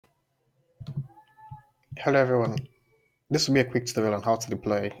Hello everyone. This will be a quick tutorial on how to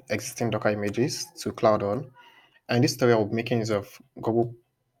deploy existing Docker images to Cloud Run. And in this tutorial, we'll be making use of Google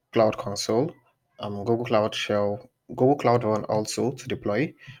Cloud Console, Google Cloud Shell, Google Cloud Run also to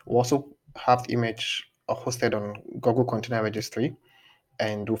deploy. We'll also have the image hosted on Google Container Registry,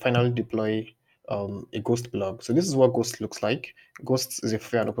 and we'll finally deploy a Ghost blog. So this is what Ghost looks like. Ghost is a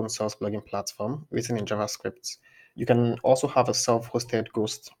free and open source blogging platform written in JavaScript. You can also have a self-hosted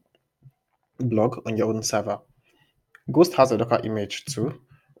Ghost blog on your own server. Ghost has a Docker image too,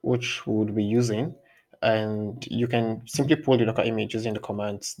 which we would be using. And you can simply pull the Docker image using the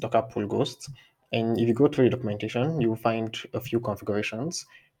commands docker pull ghost. And if you go through the documentation, you will find a few configurations.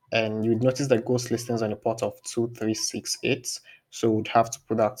 And you would notice that Ghost listens on a port of 2368. So we'd have to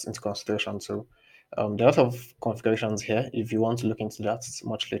put that into consideration too. There are a lot of configurations here if you want to look into that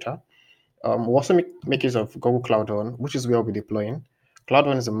much later. We also make use of Google Cloud Run, which is where we'll be deploying. Cloud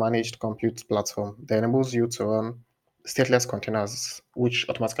Run is a managed compute platform that enables you to run stateless containers, which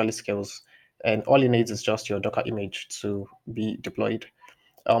automatically scales. And all you need is just your Docker image to be deployed.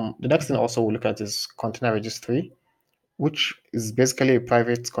 The next thing also we'll look at is Container Registry, which is basically a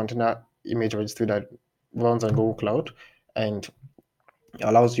private container image registry that runs on Google Cloud and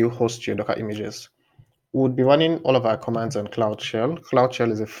allows you host your Docker images. We would be running all of our commands on Cloud Shell. Cloud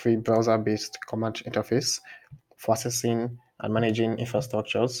Shell is a free browser-based command interface for accessing and managing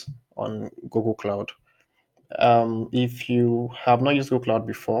infrastructures on Google Cloud. If you have not used Google Cloud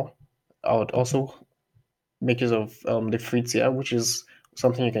before, I would also make use of the free tier, which is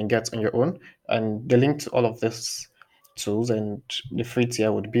something you can get on your own. And the link to all of these tools and the free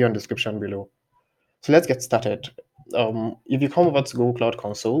tier would be on the description below. So let's get started. If you come over to Google Cloud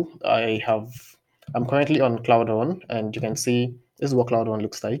Console, I'm currently on Cloud Run, and you can see this is what Cloud Run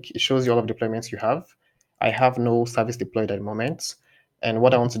looks like. It shows you all of the deployments you have. I have no service deployed at the moment, and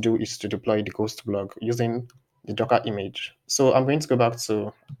what I want to do is to deploy the Ghost blog using the Docker image. So I'm going to go back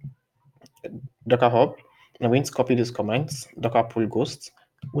to Docker Hub. And I'm going to copy these commands, Docker pull Ghost,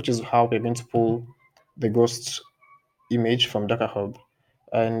 which is how we're going to pull the Ghost image from Docker Hub.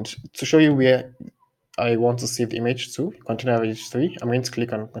 And to show you where I want to save the image to container registry, I'm going to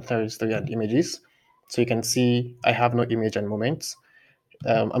click on container registry and images. So you can see I have no image at the moment.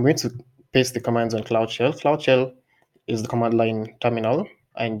 I'm going to paste the commands on Cloud Shell. Cloud Shell is the command line terminal,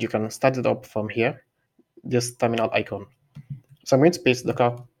 and you can start it up from here, this terminal icon. So I'm going to paste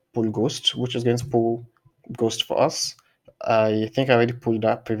docker pull ghost, which is going to pull ghost for us. I think I already pulled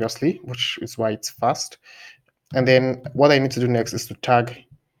that previously, which is why it's fast. And then what I need to do next is to tag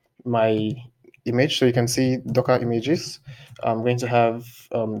my image. So you can see Docker images. I'm going to have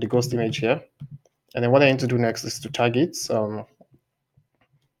the ghost image here. And then what I need to do next is to tag it. So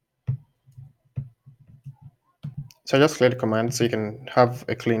I just clear the command so you can have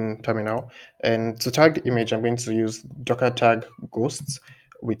a clean terminal. And to tag the image, I'm going to use docker tag ghosts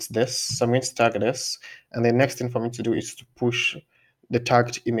with this. So I'm going to tag this. And the next thing for me to do is to push the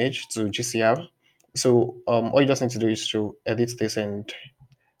tagged image to GCR. So all you just need to do is to edit this and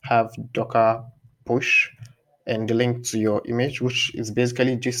have docker push and the link to your image, which is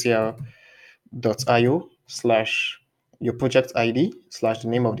basically gcr.io slash your project ID slash the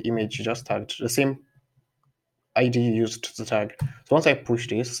name of the image you just tagged, the same ID you used to tag. So once I push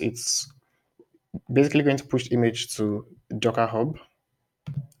this, it's basically going to push the image to Docker Hub.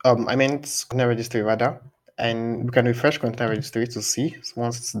 I meant container registry rather, and we can refresh container registry to see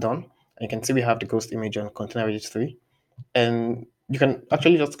once it's done. And you can see we have the ghost image on container registry, and you can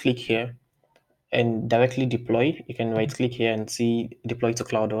actually just click here and directly deploy. You can right click here and see deploy to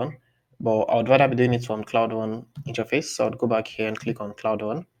Cloud Run. But I would rather be doing it from Cloud Run interface. So I'd go back here and click on Cloud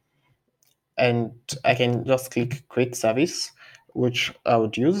Run. And I can just click create service, which I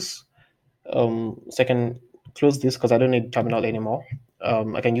would use. So I can close this because I don't need terminal anymore.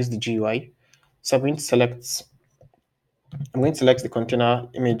 I can use the GUI. So I'm going to select the container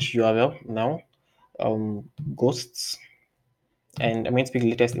image URL now, ghosts, and I'm going to pick the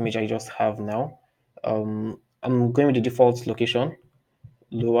latest image I just have now. I'm going with the default location,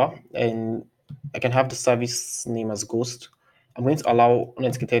 lower, and I can have the service name as ghost. I'm going to allow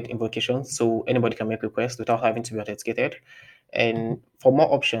unauthenticated invocations so anybody can make requests without having to be authenticated. And for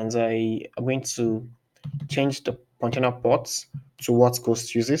more options, I'm going to change the container ports to what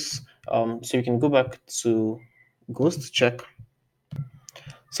Ghost uses. So you can go back to Ghost, check.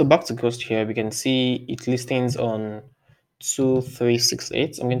 So back to Ghost here, we can see it listings on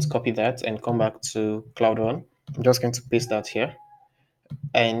 2368. I'm going to copy that and come back to Cloud Run. I'm just going to paste that here.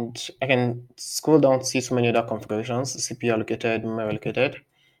 And I can scroll down to see so many other configurations, CPU allocated, memory allocated,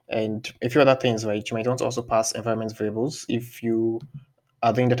 and a few other things, right? You might want to also pass environment variables if you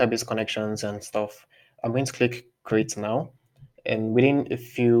are doing database connections and stuff. I'm going to click create now. And within a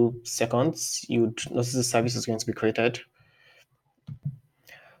few seconds, you'd notice the service is going to be created.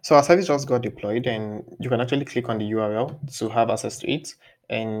 So our service just got deployed, and you can actually click on the URL to have access to it.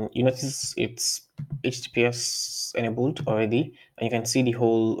 And you notice it's HTTPS enabled already, and you can see the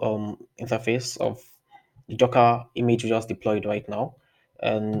whole interface of the Docker image we just deployed right now.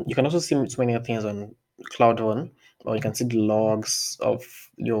 And you can also see so many other things on Cloud Run, or you can see the logs of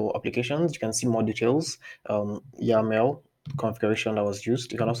your applications. You can see more details, YAML configuration that was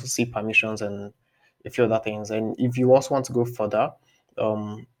used. You can also see permissions and a few other things. And if you also want to go further,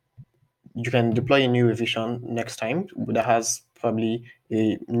 um, you can deploy a new revision next time that has probably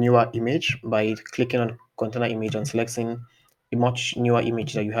a newer image by clicking on container image and selecting a much newer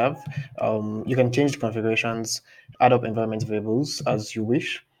image that you have. You can change the configurations, add up environment variables as you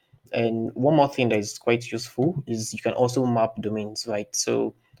wish. And one more thing that is quite useful is you can also map domains, right?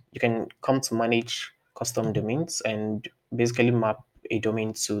 So you can come to manage custom domains and basically map a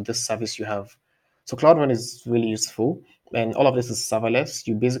domain to this service you have. So Cloud Run is really useful, and all of this is serverless.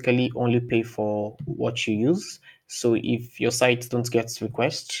 You basically only pay for what you use. So if your site don't get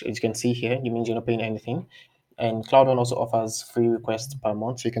requests, as you can see here, it means you're not paying anything. And Cloud Run also offers free requests per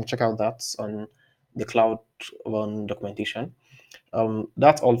month, so you can check out that on the Cloud Run documentation.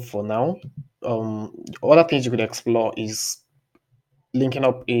 That's all for now. Other things you could explore is linking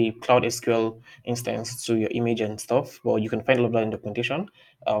up a Cloud SQL instance to your image and stuff. Well, you can find all of that in documentation.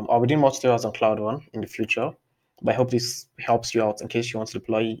 I'll be doing more tutorials on Cloud Run in the future, but I hope this helps you out in case you want to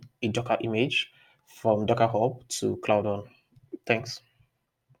deploy a Docker image from Docker Hub to Cloud Run. Thanks.